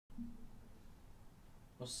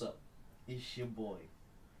What's up? It's your boy.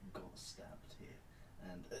 Got stabbed here.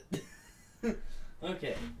 And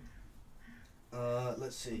okay.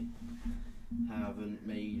 Let's see. Haven't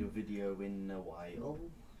made a video in a while,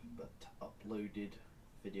 but uploaded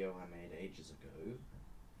video I made ages ago.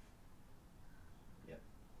 Yep.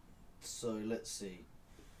 So let's see.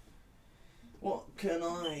 What can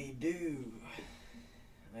I do?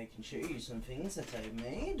 I can show you some things that I've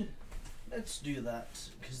made. Let's do that,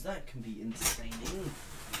 because that can be entertaining.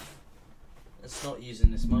 It's not using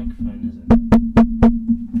this microphone, is it?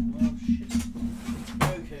 Well, shit.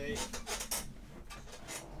 Okay.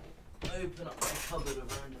 Open up my cupboard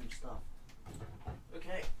of random stuff.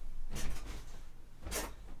 Okay.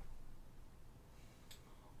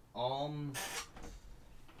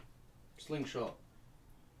 Slingshot.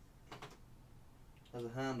 Has a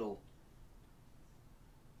handle.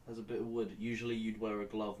 Has a bit of wood. Usually you'd wear a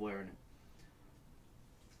glove wearing it.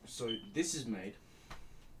 So this is made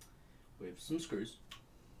with some screws,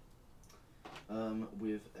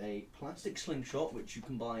 with a plastic slingshot which you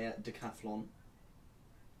can buy at Decathlon,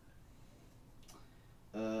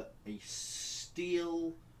 a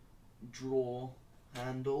steel drawer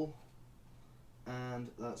handle, and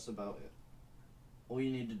that's about it. All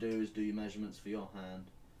you need to do is do your measurements for your hand,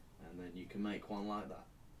 and then you can make one like that.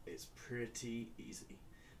 It's pretty easy.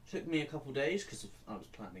 Took me a couple days because I was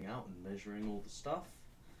planning out and measuring all the stuff.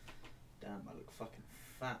 Damn, I look fucking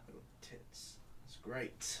fat with tits. That's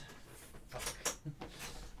great. Fuck.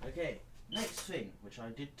 Okay, next thing, which I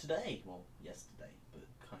did today. Well, yesterday, but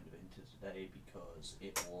kind of into today because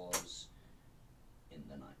it was in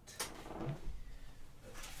the night.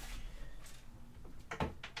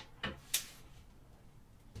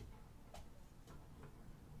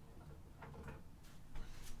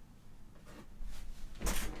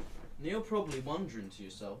 Now you're probably wondering to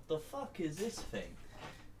yourself, the fuck is this thing?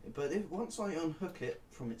 But once I unhook it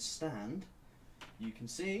from its stand, you can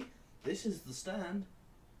see this is the stand,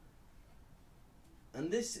 and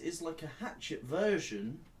this is like a hatchet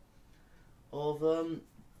version of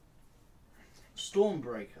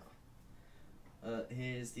Stormbreaker.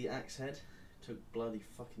 Here's the axe head. Took bloody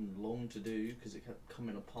fucking long to do because it kept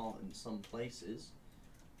coming apart in some places.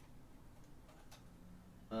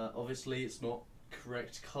 Obviously it's not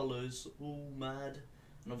correct colours, all mad,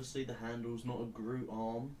 and obviously the handle's not a Groot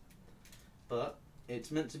arm, but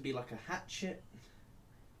it's meant to be like a hatchet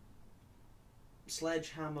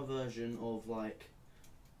sledgehammer version of, like,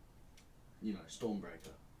 you know,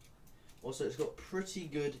 Stormbreaker. Also, it's got pretty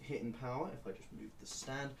good hitting power. If I just move the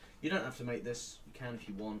stand, you don't have to make this, you can if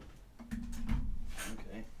you want.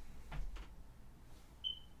 Okay,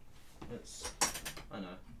 I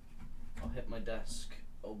know, I'll hit my desk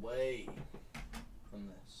away from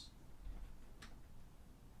this.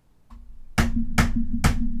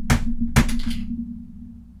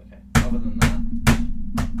 Okay, other than that,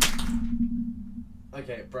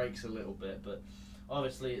 okay, it breaks a little bit, but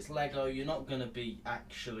obviously it's Lego, you're not going to be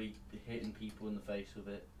actually hitting people in the face with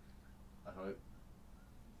it, I hope.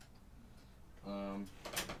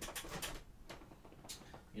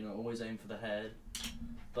 You know, always aim for the head,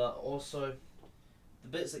 but also the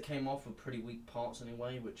bits that came off were pretty weak parts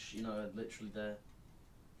anyway, which, you know, are literally there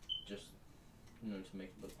just, you know, to make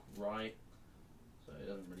it look right. So it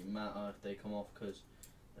doesn't really matter if they come off because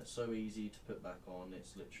they're so easy to put back on.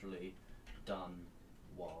 It's literally done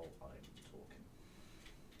while I'm talking.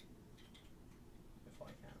 If I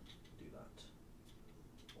can do that.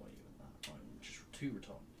 Or even that. I'm just too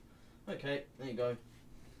retarded. Okay, there you go.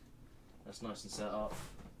 That's nice and set up.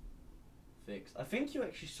 Fixed. I think you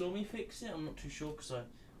actually saw me fix it. I'm not too sure because I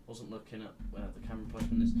wasn't looking at where the camera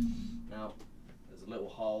placement is. Now, there's a little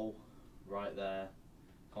hole right there.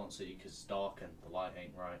 Can't see because it's dark and the light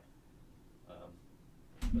ain't right.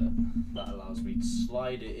 But that allows me to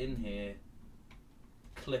slide it in here,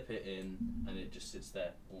 clip it in, and it just sits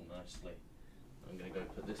there all nicely. I'm going to go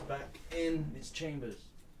put this back in its chambers.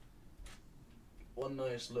 One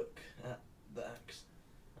nice look at the axe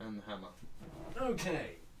and the hammer.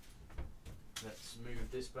 Okay. Let's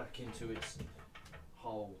move this back into its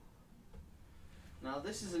hole. Now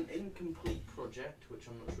this is an incomplete project, which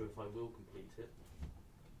I'm not sure if I will complete it.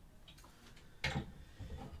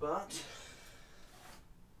 But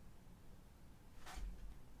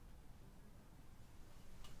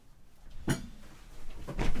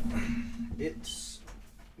it's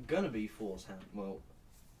gonna be Thor's hammer, well,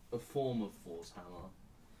 a form of Thor's hammer.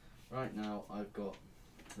 Right now I've got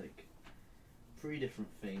like 4 different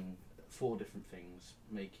things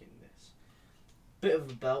making this. Bit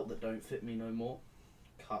of a belt that don't fit me no more,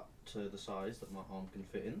 cut to the size that my arm can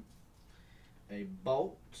fit in. A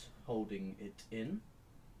bolt holding it in.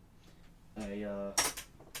 A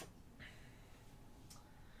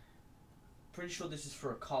pretty sure this is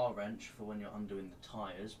for a car wrench for when you're undoing the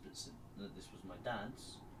tyres, but this was my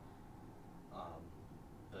dad's.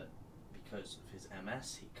 But because of his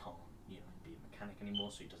MS, he can't, be a mechanic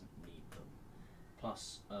anymore, so he doesn't need them.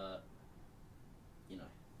 Plus, they're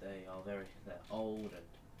old and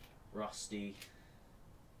rusty.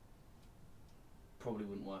 Probably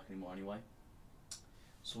wouldn't work anymore anyway.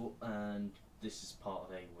 So, and this is part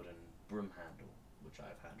of a wooden broom handle, which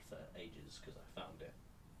I've had for ages because I found it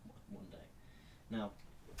one day. Now,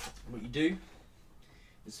 what you do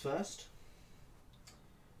is first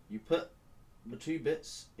you put the two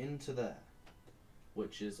bits into there,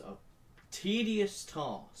 which is a tedious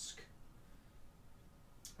task.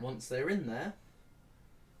 Once they're in there,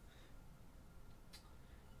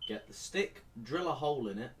 get the stick, drill a hole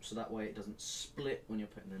in it so that way it doesn't split when you're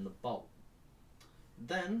putting in the bolt.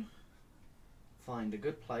 Then find a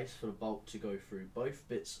good place for the bolt to go through both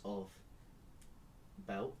bits of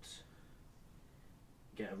belt.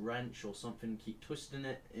 Get a wrench or something, keep twisting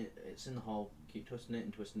it, it's in the hole, keep twisting it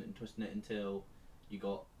and twisting it and twisting it until you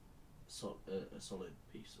got a solid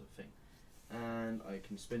piece of thing. And I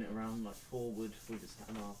can spin it around like forward with this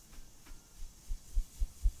hammer.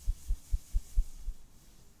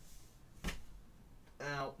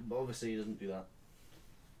 Out, but obviously it doesn't do that.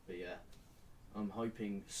 But yeah, I'm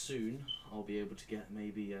hoping soon I'll be able to get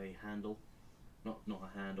maybe a handle, not a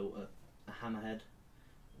handle, a hammerhead,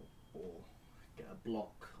 or get a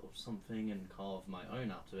block or something and carve my own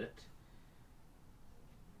out of it.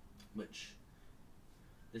 Which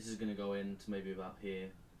this is going to go into maybe about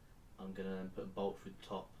here. I'm going to put a bolt through the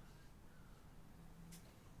top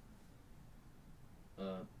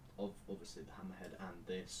of obviously the hammerhead and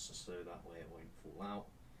this, so that way it won't fall out.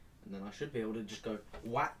 And then I should be able to just go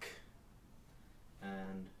whack,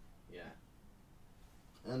 and yeah.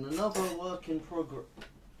 And another work in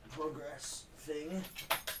progress thing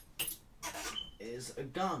is a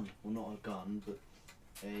gun. Well, not a gun, but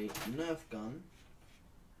a Nerf gun,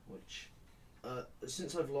 which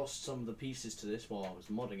since I've lost some of the pieces to this while I was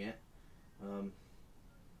modding it,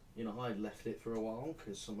 I left it for a while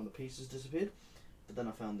because some of the pieces disappeared. But then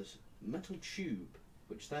I found this metal tube,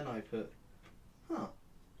 which then I put,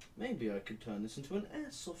 maybe I could turn this into an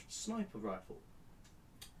airsoft sniper rifle,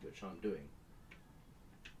 which I'm doing.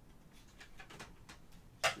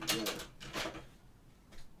 Yeah.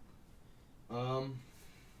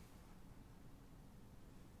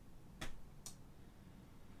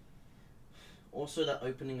 Also, that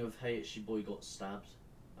opening of "Hey, it's your boy got stabbed."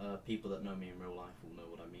 People that know me in real life will know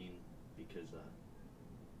what I mean, because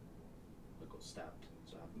I got stabbed,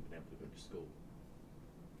 so I haven't been able to go to school.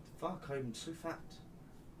 Fuck, I'm so fat.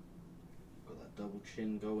 Got that double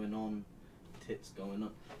chin going on, tits going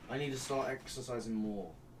up. I need to start exercising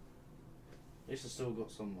more. At least I still got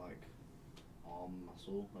some like arm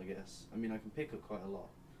muscle, I guess. I mean, I can pick up quite a lot.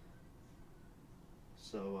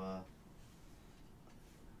 So,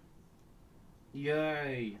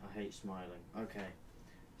 yay! I hate smiling. Okay,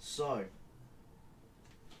 so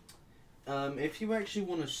if you actually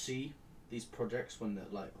want to see these projects when they're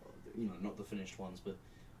like, not the finished ones, but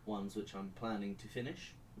ones which I'm planning to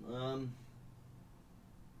finish,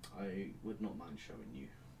 I would not mind showing you,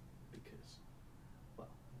 because, well,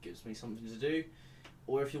 it gives me something to do.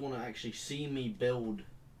 Or if you want to actually see me build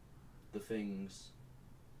the things,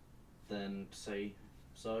 then say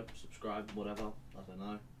so, subscribe, whatever, I don't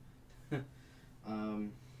know.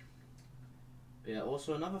 But yeah,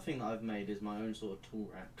 also another thing that I've made is my own sort of tool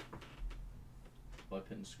rack by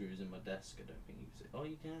putting screws in my desk. I don't think you can see. Oh,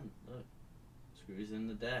 you can. Look, screws in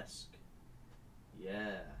the desk.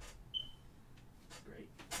 Yeah, great.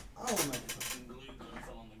 Oh, my fucking glue gun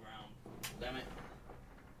fell on the ground. Damn it.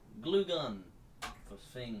 Glue gun for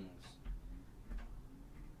things.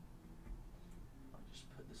 I just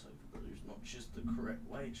put this over glue, not just the correct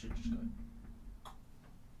way. It should just go.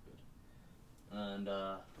 Good. And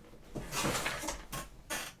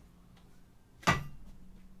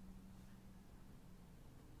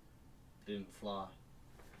didn't fly.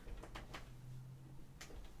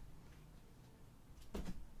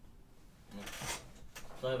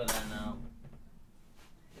 It's over there now.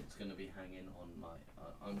 It's going to be hanging on my...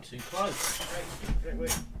 I'm too close.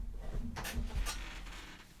 Wait.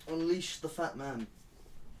 Unleash the fat man.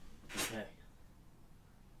 Okay.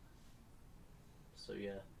 So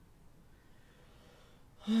yeah.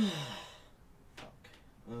 Fuck.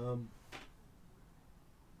 I'm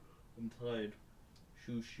tired.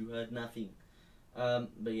 Shoosh, you heard nothing.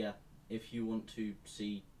 But yeah, if you want to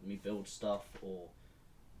see me build stuff or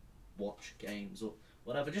watch games or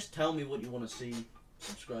whatever, just tell me what you want to see.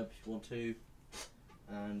 Subscribe if you want to,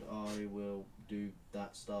 and I will do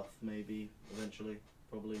that stuff maybe eventually.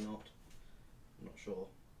 Probably not. I'm not sure.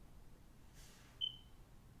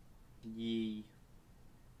 Yee.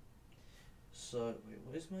 So, wait,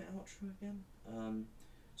 what is my outro again?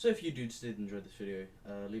 So if you dudes did enjoy this video,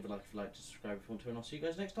 leave a like if you like, subscribe if you want to, and I'll see you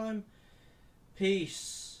guys next time.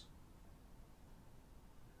 Peace.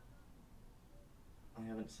 I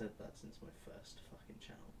haven't said that since my first fucking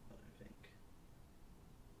channel, I don't think.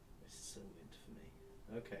 This is so weird for me.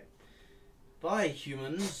 Okay. Bye,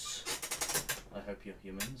 humans. I hope you're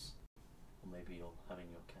humans. Or maybe you're having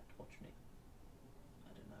your cat watch me.